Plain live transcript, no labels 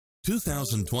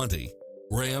2020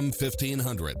 Ram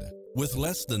 1500 with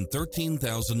less than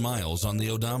 13,000 miles on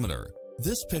the odometer.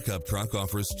 This pickup truck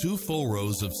offers 2 full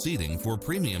rows of seating for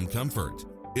premium comfort.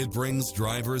 It brings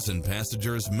drivers and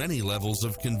passengers many levels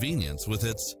of convenience with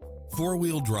its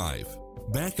 4-wheel drive,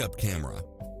 backup camera,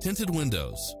 tinted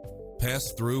windows,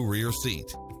 pass-through rear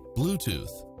seat,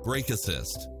 Bluetooth, brake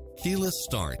assist, keyless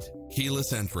start,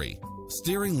 keyless entry,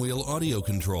 steering wheel audio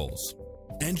controls,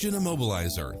 engine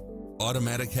immobilizer,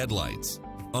 automatic headlights,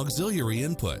 auxiliary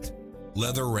input,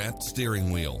 leather-wrapped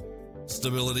steering wheel,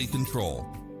 stability control,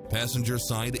 passenger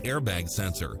side airbag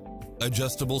sensor,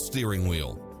 adjustable steering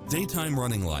wheel, daytime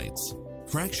running lights,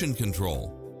 traction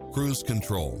control, cruise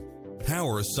control,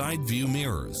 power side view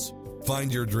mirrors.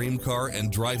 Find your dream car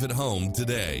and drive it home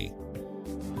today.